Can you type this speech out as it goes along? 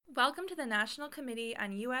Welcome to the National Committee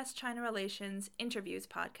on U.S.-China Relations Interviews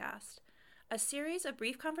podcast, a series of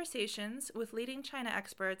brief conversations with leading China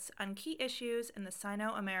experts on key issues in the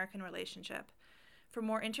Sino-American relationship. For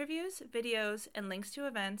more interviews, videos, and links to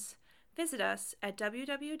events, visit us at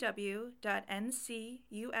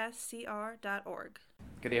www.ncuscr.org.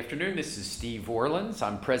 Good afternoon, this is Steve Orlins.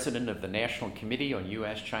 I'm president of the National Committee on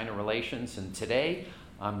U.S.-China Relations, and today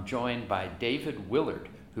I'm joined by David Willard,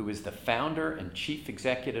 who is the founder and chief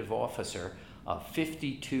executive officer of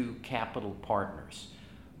 52 Capital Partners,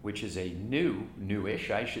 which is a newish,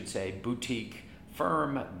 I should say, boutique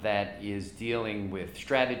firm that is dealing with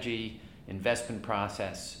strategy, investment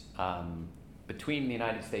process between the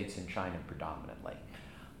United States and China predominantly.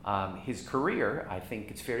 His career, I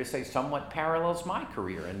think it's fair to say, somewhat parallels my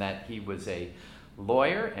career in that he was a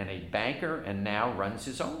lawyer and a banker and now runs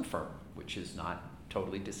his own firm, which is not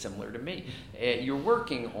totally dissimilar to me. You're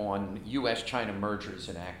working on U.S.-China mergers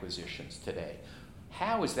and acquisitions today.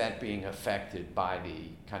 How is that being affected by the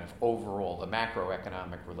kind of overall, the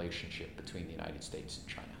macroeconomic relationship between the United States and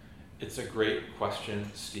China? It's a great question,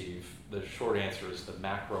 Steve. The short answer is the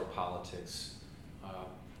macro politics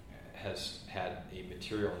has had a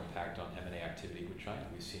material impact on M&A activity with China.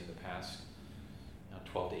 We've seen in the past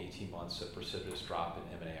 12 to 18 months a precipitous drop in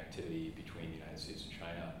M&A activity between the United States and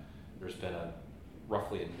China. There's been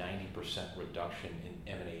roughly a 90% reduction in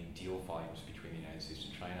M&A deal volumes between the United States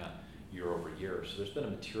and China year over year. So there's been a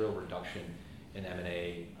material reduction in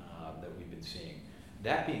M&A that we've been seeing.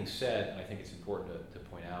 That being said, I think it's important to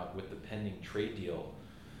point out, with the pending trade deal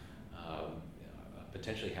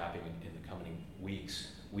potentially happening in the coming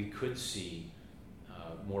weeks, we could see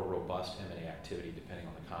more robust M&A activity depending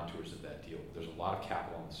on the contours of that deal. There's a lot of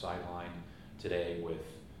capital on the sideline today with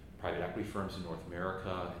private equity firms in North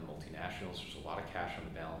America and multinationals. There's a lot of cash on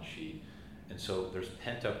the balance sheet. And so there's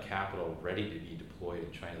pent-up capital ready to be deployed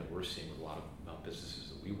in China that we're seeing with a lot of businesses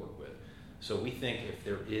that we work with. So we think if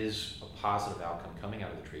there is a positive outcome coming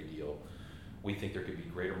out of the trade deal, we think there could be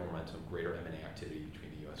greater momentum, greater M&A activity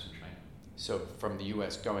between the U.S. and China. So from the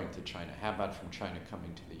U.S. going to China, how about from China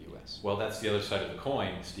coming to the U.S.? Well, that's the other side of the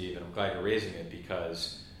coin, Steve, and I'm glad you're raising it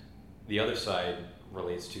because the other side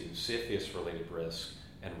relates to CFIUS-related risk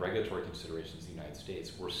and regulatory considerations in the United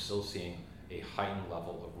States. We're still seeing a heightened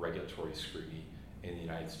level of regulatory scrutiny in the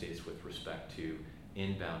United States with respect to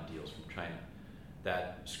inbound deals from China.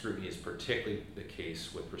 That scrutiny is particularly the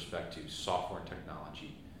case with respect to software and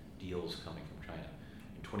technology deals coming from China.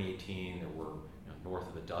 In 2018, there were north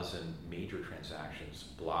of a dozen major transactions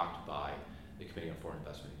blocked by the Committee on Foreign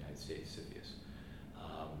Investment in the United States, CFIUS.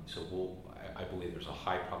 So I believe there's a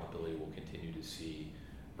high probability we'll continue to see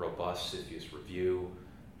robust CFIUS review,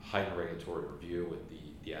 heightened regulatory review with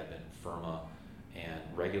the advent of FIRMA, and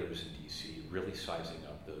regulators in D.C. really sizing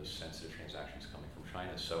up those sensitive transactions coming from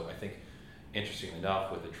China. So I think, interestingly enough,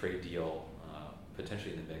 with a trade deal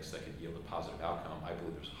potentially in the mix that could yield a positive outcome, I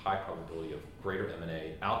believe there's a high probability of greater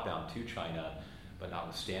M&A outbound to China, but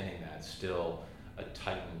notwithstanding that, still a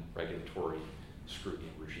tightened regulatory scrutiny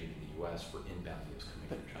regime in the U.S. for inbound deals coming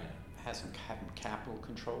from China. Hasn't capital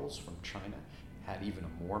controls from China had even a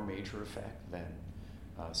more major effect than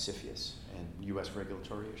CFIUS and U.S.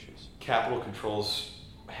 regulatory issues? Capital controls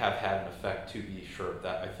have had an effect, to be sure.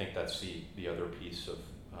 That I think that's the other piece of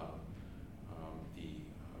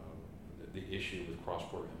the issue with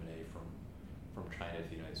cross-border M&A from China to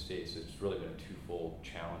the United States. It's really been a twofold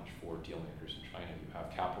challenge for deal makers in China. You have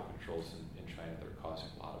capital controls in China that are causing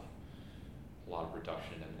a lot of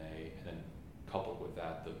reduction in M&A, and then coupled with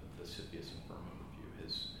that, the CFIUS and FIRMA review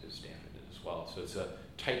has dampened it as well. So it's a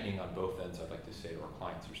tightening on both ends. I'd like to say to our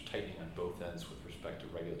clients, there's tightening on both ends with respect to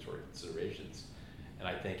regulatory considerations. And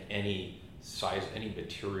I think any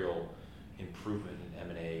material improvement in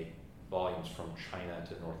M&A volumes from China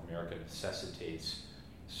to North America necessitates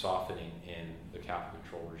softening in the capital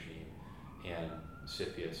control regime and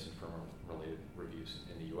CFIUS and FIRMA-related reviews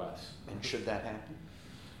in the U.S. And should that happen?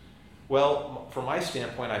 Well, from my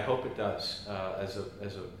standpoint, I hope it does. As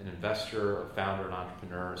an investor, a founder, an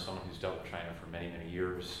entrepreneur, someone who's dealt with China for many, many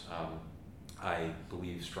years, I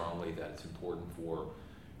believe strongly that it's important for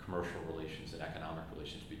commercial relations and economic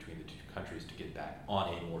relations between the two countries to get back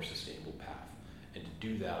on a more sustainable path. And to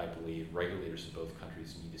do that, I believe regulators in both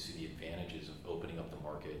countries need to see the advantages of opening up the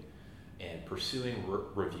market and pursuing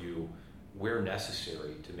review where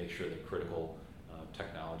necessary to make sure that critical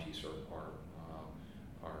technologies are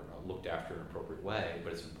looked after in an appropriate way.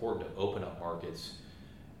 But it's important to open up markets,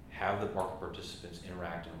 have the market participants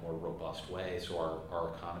interact in a more robust way so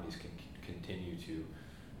our economies can continue to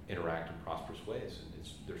interact in prosperous ways. And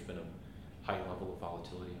there's been a high level of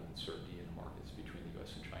volatility and uncertainty in the markets between the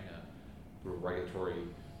U.S. and China. The regulatory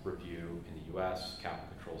review in the U.S., capital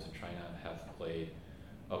controls in China have played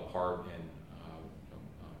a part in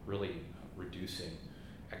really reducing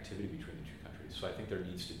activity between the two countries. So I think there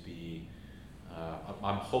needs to be,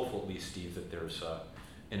 I'm hopeful at least, Steve, that there's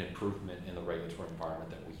an improvement in the regulatory environment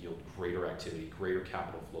that will yield greater activity, greater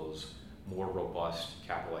capital flows, more robust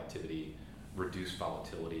capital activity, reduced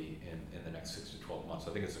volatility in the next 6 to 12 months.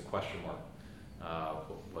 I think it's a question mark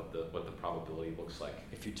what the probability looks like.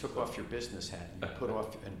 If you took off your business hat and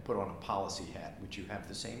put on a policy hat, would you have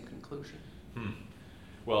the same conclusion?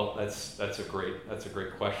 Well, that's a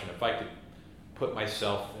great question. If I could put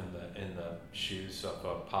myself in the shoes of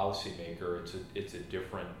a policymaker, it's a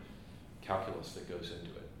different calculus that goes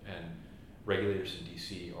into it. And regulators in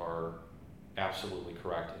DC are absolutely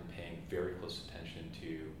correct in paying very close attention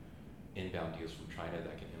to inbound deals from China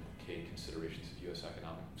that can implicate considerations of U.S.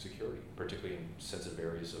 economic security, particularly in sensitive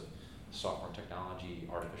areas of software technology,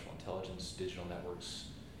 artificial intelligence, digital networks,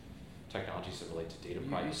 technologies that relate to data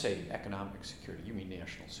privacy. You say economic security, you mean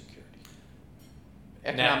national security.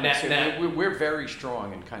 Economic security, we're very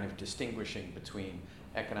strong in kind of distinguishing between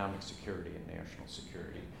economic security and national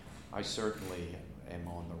security. I certainly am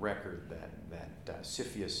on the record that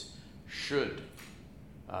CFIUS should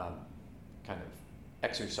kind of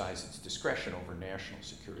exercise its discretion over national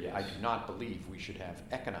security. Yes. I do not believe we should have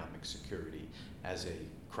economic security as a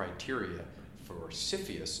criteria for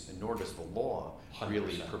CFIUS, and nor does the law 100%.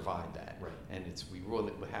 Really provide that. Right. And we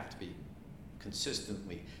really have to be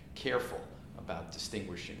consistently careful about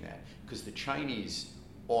distinguishing that, because the Chinese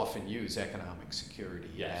often use economic security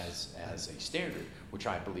Yes. as a standard, which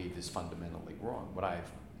I believe is fundamentally wrong. What I've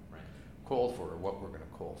called for, or what we're going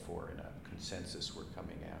to call for in a consensus we're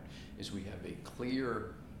coming out, is we have a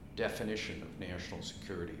clear definition of national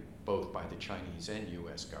security, both by the Chinese and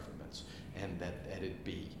U.S. governments, and that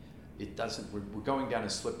we're going down a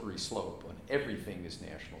slippery slope when everything is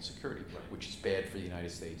national security, which is bad for the United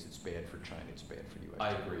States, it's bad for China, it's bad for U.S.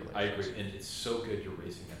 I agree, and it's so good you're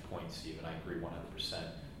raising that point, Steve, and I agree 100%.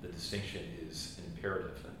 The distinction is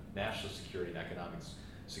imperative. National security and economic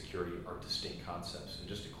security are distinct concepts, and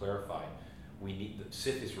just to clarify, the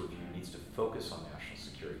CFIUS review needs to focus on national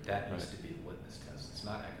security. That needs to be the litmus test. It's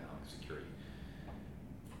not economic security.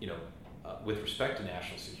 With respect to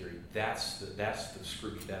national security, that's the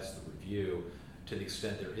scrutiny, that's the review. To the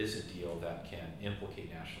extent there is a deal that can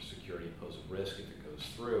implicate national security and pose a risk if it goes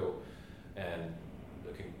through, and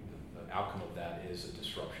the outcome of that is a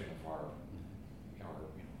disruption of our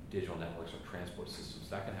digital networks, our transport systems,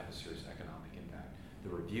 that can have a serious economic impact. The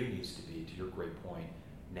review needs to be, to your great point,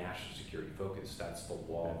 national security focused. That's the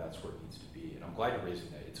law, that's where it needs to be. And I'm glad you're raising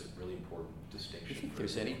that. It's a really important distinction. Do you think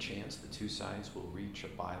there's any chance the two sides will reach a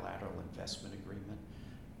bilateral investment agreement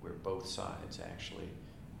where both sides actually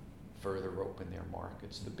further open their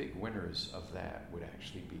markets? The big winners of that would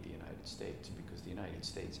actually be the United States, because the United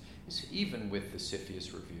States is, even with the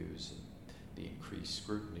CFIUS reviews and the increased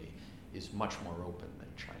scrutiny, is much more open than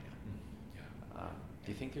China.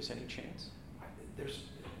 Do you think there's any chance?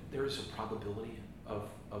 There is a probability of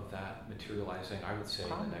that materializing. I would say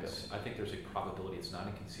I think there's a probability. It's not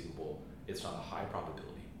inconceivable. It's not a high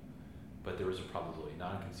probability, but there is a probability.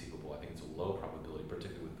 Not inconceivable. I think it's a low probability,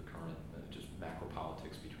 particularly with the current just macro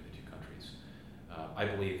politics between the two countries. I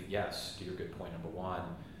believe, yes, to your good point, number one,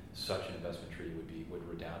 such an investment treaty would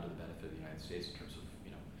redound to the benefit of the United States in terms of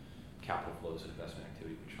capital flows and investment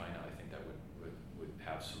activity with China. I think that would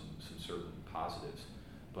have some certain positives.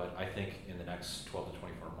 But I think in the next 12 to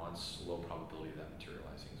 24 months, low probability of that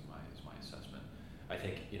materializing is my assessment. I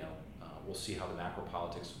think we'll see how the macro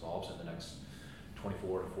politics evolves in the next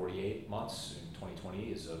 24 to 48 months. In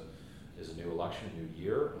 2020 is a new election, a new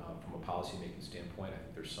year. From a policymaking standpoint, I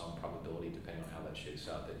think there's some probability, depending on how that shakes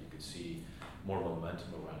out, that you could see more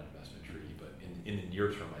momentum around an investment treaty. But in the near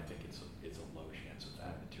term, I think it's a low chance of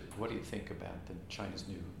that materializing. What do you think about China's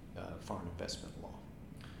new foreign investment law?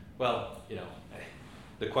 Well,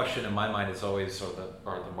 the question in my mind is always: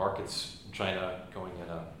 are the markets in China going in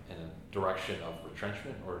a direction of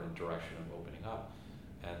retrenchment or in a direction of opening up?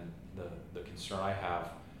 And the concern I have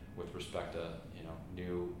with respect to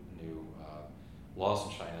new laws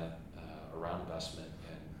in China around investment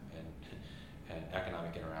and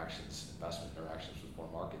economic interactions, investment interactions with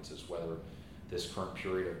foreign markets, is whether this current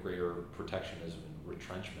period of greater protectionism and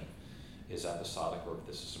retrenchment is episodic, or if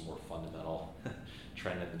this is a more fundamental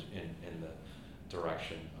trend in the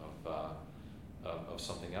direction of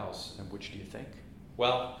something else. And which do you think?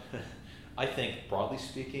 Well, I think broadly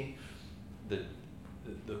speaking, the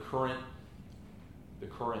current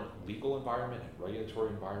legal environment and regulatory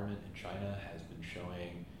environment in China has been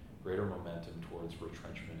showing greater momentum towards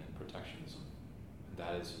retrenchment and protectionism. And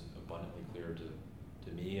that is abundantly clear to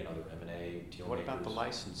me and other M&A deal What makers. about the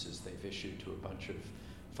licenses they've issued to a bunch of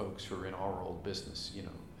folks who are in our old business,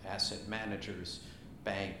 asset managers,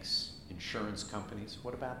 banks, insurance companies?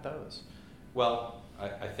 What about those? Well,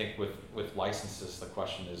 I think with licenses, the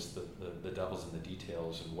question is the devil's in the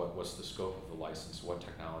details, and what's the scope of the license, what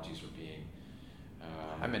technologies are being...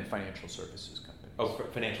 I meant financial services companies. Oh,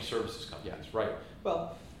 financial services companies, Yeah. right.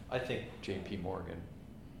 Well, I think... J.P. Morgan.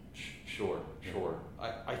 Sure.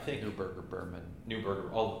 I think... Neuberger Berman.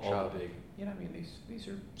 All Chubb. the big... These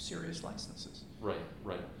are serious licenses. Right.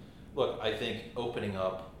 Look, I think opening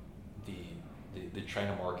up the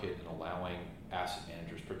China market and allowing asset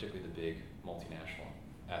managers, particularly the big multinational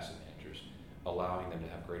asset managers, allowing them to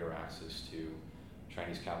have greater access to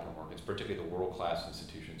Chinese capital markets, particularly the world-class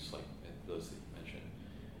institutions like those that you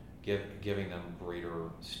mentioned, giving them greater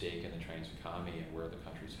stake in the Chinese economy and where the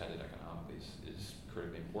country's headed economically is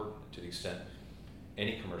critically important. To the extent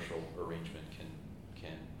any commercial arrangement can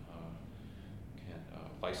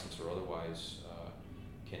license or otherwise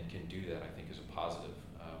can do that, I think is a positive.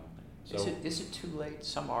 Is it too late?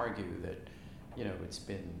 Some argue that it's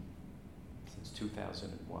been since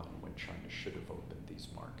 2001 when China should have opened these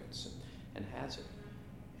markets and has it.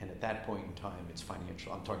 And at that point in time, it's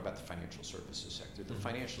financial. I'm talking about the financial services sector. The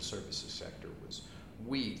financial services sector was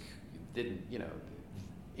weak,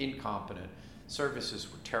 incompetent.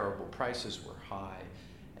 Services were terrible. Prices were high.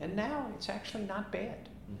 And now it's actually not bad.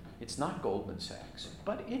 It's not Goldman Sachs,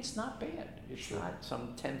 but it's not bad. It's not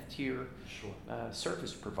some 10th tier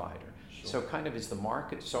service provider. So kind of is the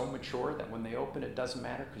market so mature that when they open it doesn't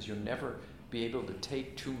matter because you'll never be able to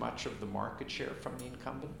take too much of the market share from the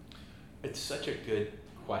incumbent? It's such a good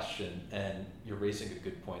question, and you're raising a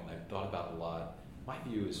good point, and I've thought about it a lot. My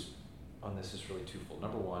view on this is really twofold.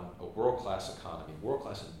 Number one, a world-class economy,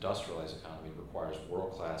 world-class industrialized economy requires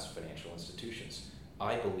world-class financial institutions.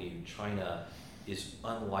 I believe China is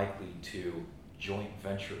unlikely to joint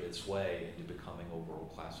venture its way into becoming a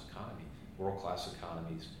world-class economy. World-class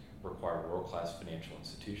economies require world-class financial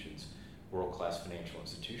institutions. World-class financial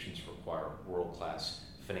institutions require world-class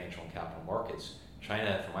financial and capital markets.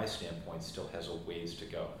 China, from my standpoint, still has a ways to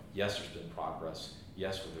go. Yes, there's been progress.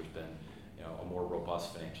 Yes, there's been a more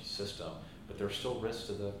robust financial system, but there are still risks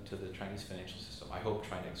to the Chinese financial system. I hope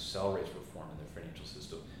China accelerates reform in their financial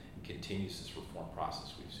system and continues this reform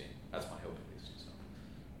process we've seen. That's my hope, at least.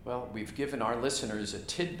 Well, we've given our listeners a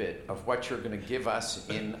tidbit of what you're going to give us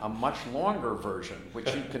in a much longer version,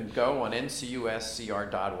 which you can go on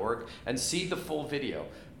ncuscr.org and see the full video.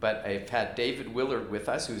 But I've had David Willard with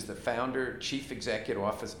us, who's the founder, chief executive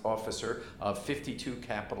officer of 52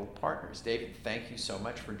 Capital Partners. David, thank you so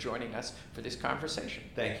much for joining us for this conversation.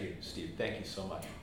 Thank you, Steve. Thank you so much.